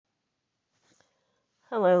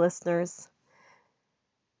Hello, listeners.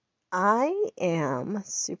 I am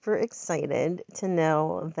super excited to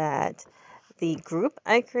know that the group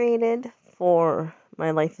I created for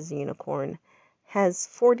My Life as a Unicorn has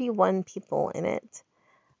 41 people in it.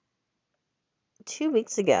 2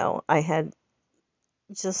 weeks ago, I had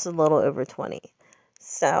just a little over 20.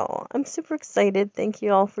 So I'm super excited. Thank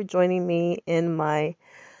you all for joining me in my,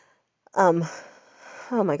 oh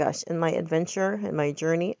my gosh, in my adventure, in my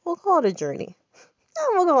journey. We'll call it a journey.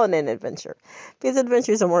 We'll go on an adventure because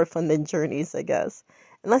adventures are more fun than journeys, I guess.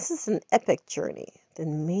 Unless it's an epic journey,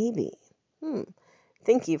 then maybe.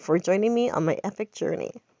 Thank you for joining me on my epic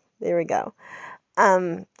journey. There we go.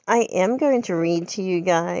 I am going to read to you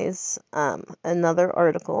guys another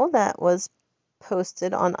article that was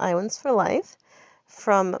posted on Islands for Life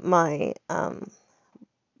from my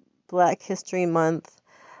Black History Month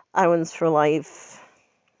Islands for Life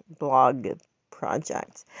blog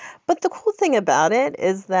project. But the cool thing about it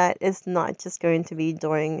is that it's not just going to be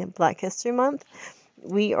during Black History Month.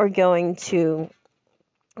 We are going to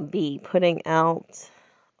be putting out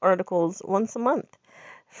articles once a month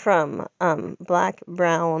from Black,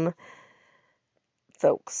 brown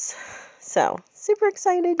folks. So, super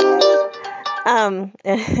excited, yay!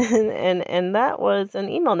 And that was an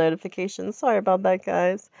email notification. Sorry about that,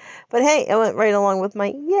 guys. But hey, it went right along with my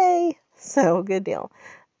yay. So, good deal.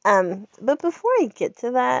 But before I get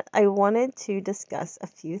to that, I wanted to discuss a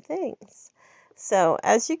few things. So,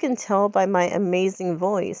 as you can tell by my amazing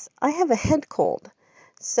voice, I have a head cold.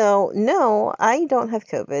 So, no, I don't have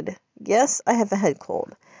COVID. Yes, I have a head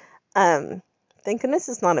cold. Thank goodness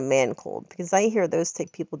it's not a man cold, because I hear those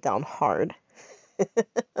take people down hard.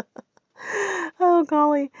 Oh,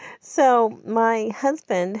 golly. So, my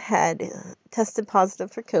husband had tested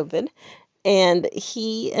positive for COVID. And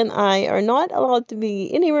he and I are not allowed to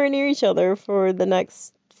be anywhere near each other for the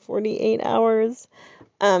next 48 hours.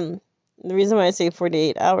 The reason why I say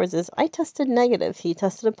 48 hours is I tested negative. He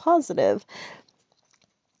tested a positive.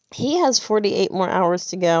 He has 48 more hours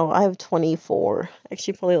to go. I have 24.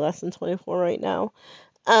 Actually, probably less than 24 right now.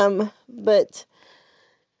 But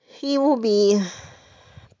he will be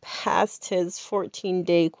past his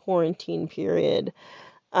 14-day quarantine period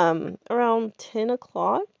around 10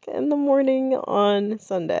 o'clock in the morning on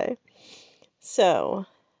Sunday. So,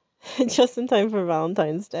 just in time for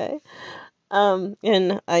Valentine's Day.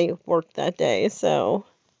 And I worked that day. So,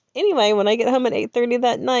 anyway, when I get home at 8:30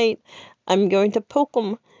 that night, I'm going to poke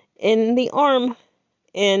him in the arm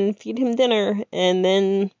and feed him dinner and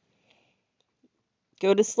then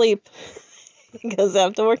go to sleep because I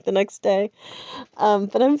have to work the next day.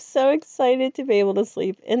 But I'm so excited to be able to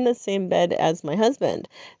sleep in the same bed as my husband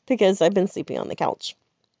because I've been sleeping on the couch.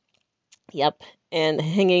 Yep, and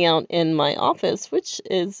hanging out in my office, which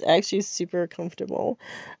is actually super comfortable.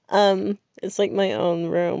 It's like my own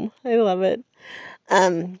room. I love it.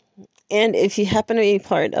 Um, and if you happen to be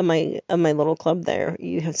part of my little club there,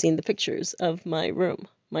 you have seen the pictures of my room,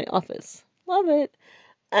 my office. Love it.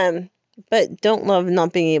 Um, but don't love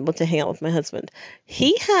not being able to hang out with my husband.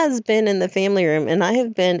 He has been in the family room and I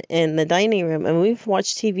have been in the dining room and we've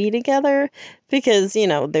watched TV together because,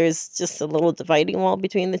 there's just a little dividing wall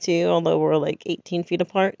between the two, although we're like 18 feet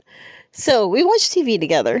apart. So we watched TV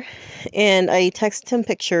together and I texted him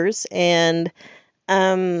pictures and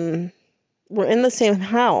we're in the same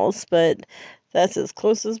house, but that's as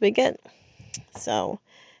close as we get. So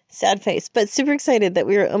sad face, but super excited that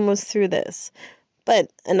we are almost through this.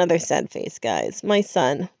 But another sad face, guys. My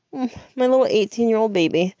son, my little 18-year-old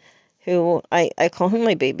baby, who I call him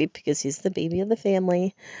my baby because he's the baby of the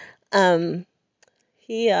family.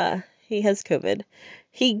 He has COVID.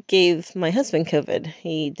 He gave my husband COVID.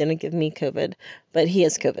 He didn't give me COVID, but he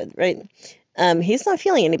has COVID, right? He's not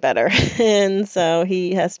feeling any better, and so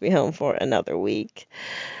he has to be home for another week.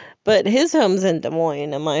 But his home's in Des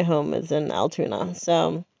Moines, and my home is in Altoona.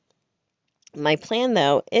 So my plan,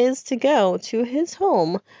 though, is to go to his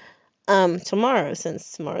home tomorrow,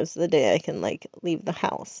 since tomorrow's the day I can, leave the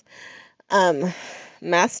house.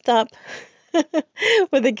 Masked up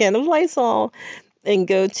with a can of Lysol and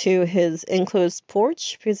go to his enclosed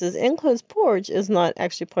porch, because his enclosed porch is not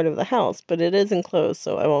actually part of the house, but it is enclosed,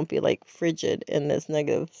 so I won't be, frigid in this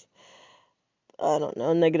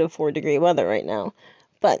 -4 degree weather right now.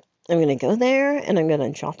 But I'm going to go there, and I'm going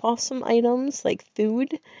to drop off some items, like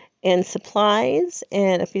food and supplies,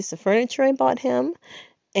 and a piece of furniture I bought him,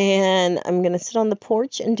 and I'm going to sit on the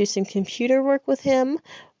porch and do some computer work with him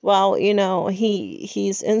while,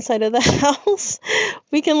 he's inside of the house.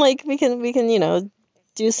 We can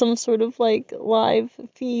do some sort of live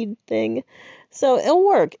feed thing. So it'll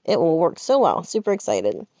work. It will work so well. Super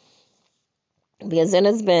excited. Because it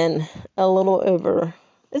has been a little over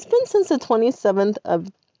It's been since the 27th of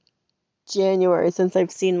January since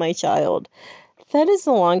I've seen my child. That is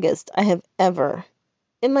the longest I have ever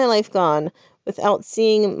in my life gone without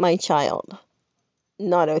seeing my child.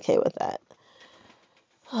 Not okay with that.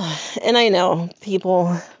 And I know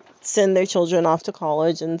people send their children off to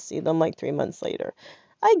college and see them like 3 months later.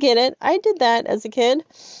 I get it. I did that as a kid,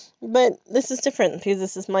 but this is different because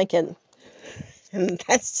this is my kid. And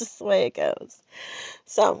that's just the way it goes.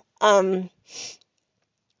 So,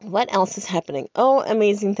 what else is happening? Oh,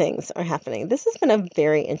 amazing things are happening. This has been a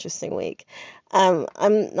very interesting week. I'm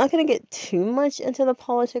not going to get too much into the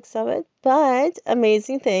politics of it, but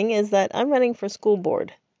amazing thing is that I'm running for school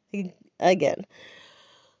board again.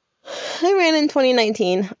 I ran in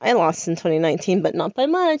 2019. I lost in 2019, but not by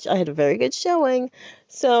much. I had a very good showing.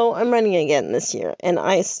 So I'm running again this year. And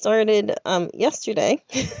I started yesterday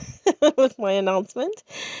with my announcement.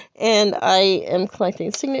 And I am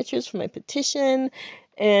collecting signatures for my petition.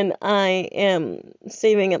 And I am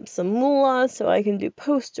saving up some moolah so I can do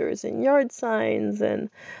posters and yard signs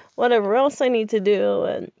and whatever else I need to do.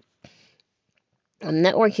 And I'm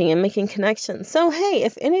networking and making connections. So, hey,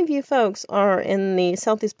 if any of you folks are in the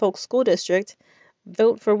Southeast Polk School District,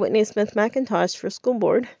 vote for Whitney Smith McIntosh for school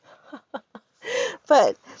board.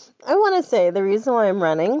 But I want to say the reason why I'm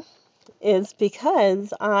running is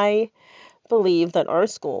because I believe that our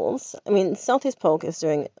schools, Southeast Polk is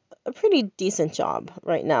doing a pretty decent job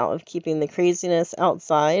right now of keeping the craziness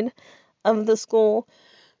outside of the school.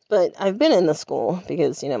 But I've been in the school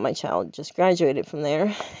because, my child just graduated from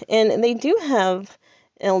there. And they do have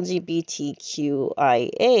LGBTQIA,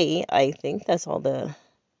 I think that's all the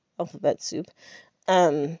alphabet soup,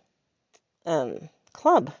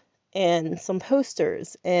 club and some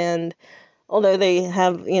posters. And although they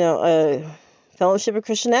have, a Fellowship of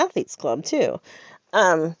Christian Athletes club too.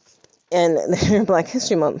 And their Black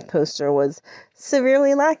History Month poster was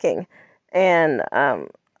severely lacking. And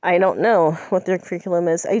I don't know what their curriculum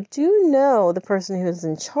is. I do know the person who is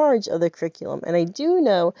in charge of the curriculum, and I do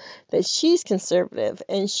know that she's conservative,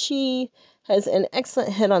 and she has an excellent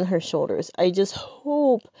head on her shoulders. I just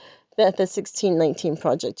hope that the 1619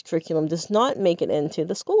 project curriculum does not make it into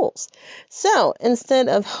the schools. So instead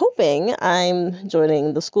of hoping, I'm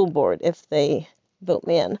joining the school board if they vote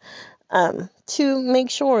me in, to make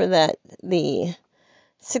sure that the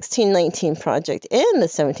 1619 project and the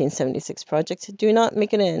 1776 project do not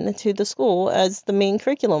make it into the school as the main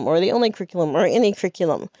curriculum or the only curriculum or any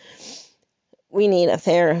curriculum. We need a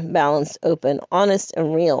fair, balanced, open, honest,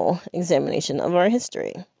 and real examination of our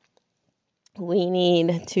history. We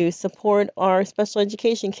need to support our special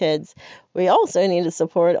education kids. We also need to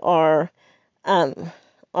support our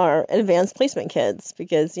advanced placement kids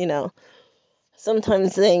because,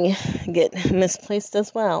 sometimes they get misplaced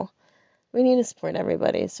as well. We need to support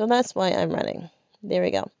everybody. So that's why I'm running. There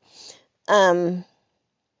we go.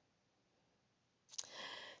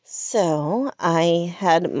 So I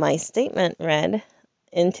had my statement read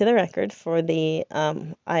into the record for the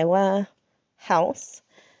Iowa House.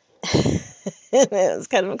 It was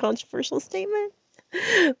kind of a controversial statement.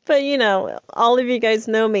 But, all of you guys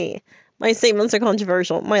know me. My statements are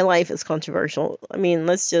controversial. My life is controversial.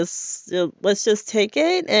 Let's just take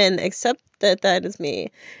it and accept that that is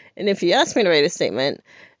me. And if you ask me to write a statement,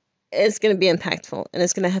 it's going to be impactful, and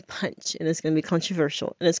it's going to have punch, and it's going to be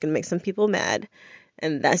controversial, and it's going to make some people mad,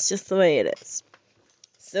 and that's just the way it is.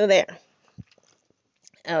 So there.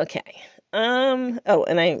 Okay. Oh,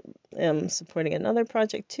 and I am supporting another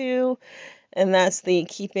project too, and that's the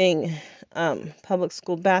keeping public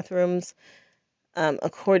school bathrooms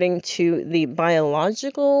according to the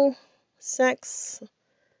biological sex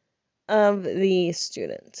of the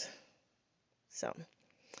student. So,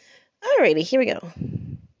 alrighty, here we go.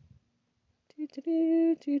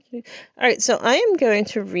 Alright, so I am going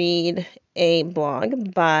to read a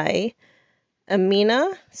blog by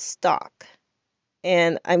Amina Stock.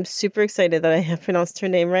 And I'm super excited that I have pronounced her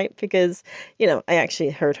name right because, I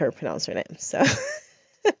actually heard her pronounce her name. So,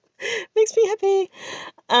 makes me happy.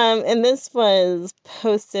 And this was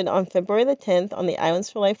posted on February the 10th on the Islands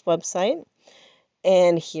for Life website.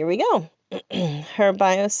 And here we go. Her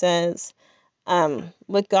bio says,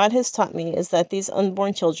 what God has taught me is that these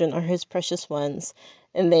unborn children are his precious ones,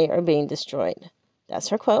 and they are being destroyed. That's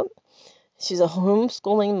her quote. She's a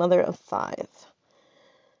homeschooling mother of 5.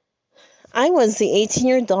 I was the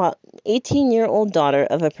 18-year-old daughter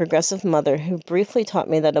of a progressive mother who briefly taught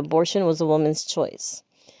me that abortion was a woman's choice.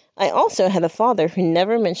 I also had a father who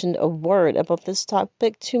never mentioned a word about this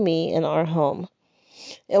topic to me in our home.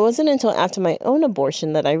 It wasn't until after my own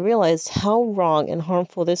abortion that I realized how wrong and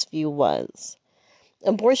harmful this view was.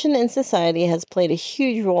 Abortion in society has played a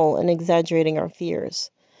huge role in exaggerating our fears.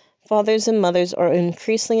 Fathers and mothers are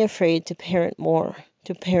increasingly afraid to parent more,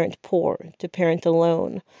 to parent poor, to parent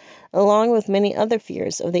alone, along with many other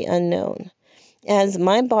fears of the unknown. As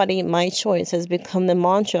 "my body, my choice" has become the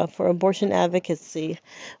mantra for abortion advocacy,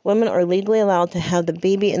 women are legally allowed to have the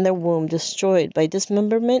baby in their womb destroyed by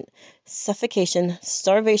dismemberment, suffocation,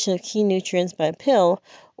 starvation of key nutrients by a pill,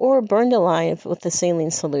 or burned alive with a saline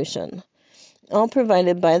solution, all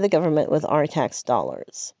provided by the government with our tax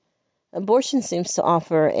dollars. Abortion seems to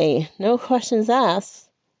offer a no questions asked,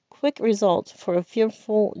 quick result for a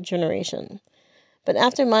fearful generation. But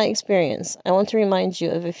after my experience, I want to remind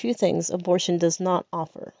you of a few things abortion does not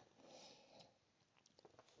offer.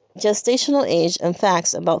 Gestational age and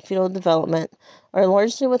facts about fetal development are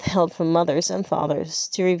largely withheld from mothers and fathers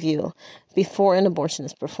to review before an abortion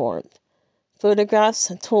is performed.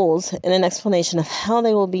 Photographs, tools, and an explanation of how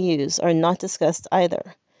they will be used are not discussed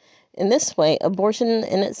either. In this way, abortion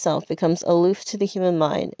in itself becomes aloof to the human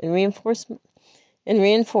mind and reinforced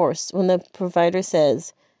when the provider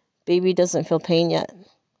says, "Baby doesn't feel pain yet,"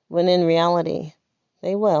 when in reality,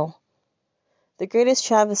 they will. The greatest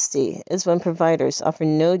travesty is when providers offer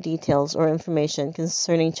no details or information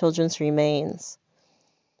concerning children's remains.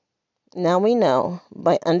 Now we know,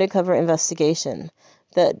 by undercover investigation,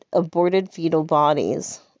 that aborted fetal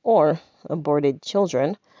bodies, or aborted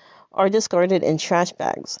children, are discarded in trash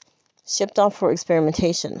bags, shipped off for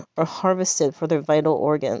experimentation, or harvested for their vital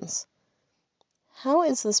organs. How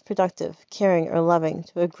is this productive, caring, or loving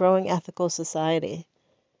to a growing ethical society?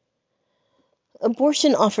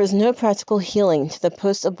 Abortion offers no practical healing to the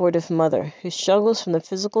post-abortive mother who struggles from the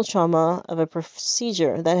physical trauma of a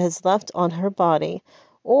procedure that has left on her body,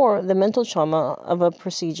 or the mental trauma of a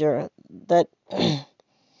procedure that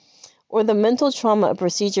or the mental trauma a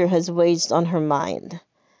procedure has waged on her mind.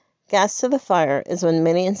 Gas to the fire is when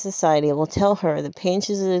many in society will tell her the pain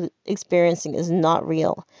she's experiencing is not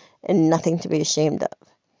real and nothing to be ashamed of.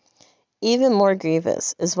 Even more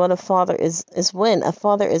grievous is when a father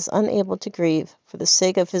is unable to grieve for the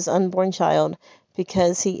sake of his unborn child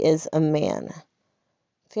because he is a man.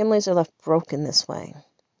 Families are left broken this way.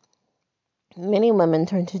 Many women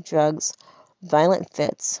turn to drugs, violent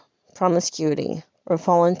fits, promiscuity, or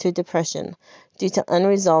fall into depression due to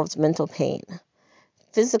unresolved mental pain.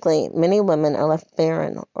 Physically, many women are left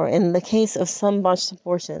barren, or in the case of some botched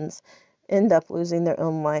abortions, end up losing their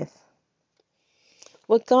own life.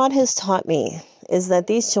 What God has taught me is that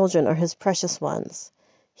these children are His precious ones,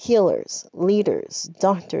 healers, leaders,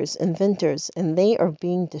 doctors, inventors, and they are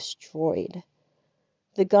being destroyed.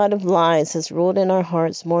 The God of lies has ruled in our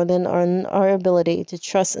hearts more than our ability to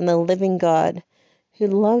trust in the living God who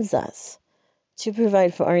loves us to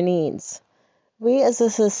provide for our needs. We as a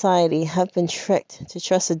society have been tricked to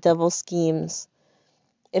trust the devil's schemes.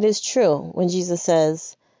 It is true when Jesus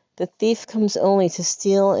says, "The thief comes only to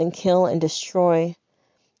steal and kill and destroy.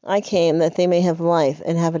 I came that they may have life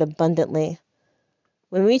and have it abundantly."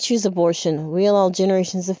 When we choose abortion, we allow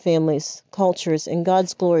generations of families, cultures, and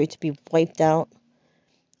God's glory to be wiped out.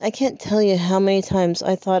 I can't tell you how many times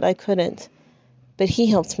I thought I couldn't, but He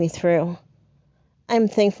helped me through. I'm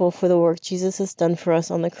thankful for the work Jesus has done for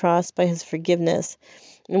us on the cross by His forgiveness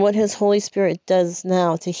and what His Holy Spirit does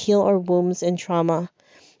now to heal our wounds and trauma,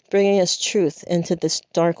 bringing us truth into this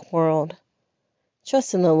dark world.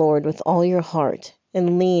 Trust in the Lord with all your heart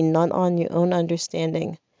and lean not on your own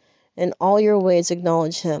understanding. In all your ways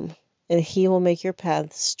acknowledge Him, and He will make your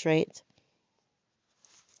paths straight.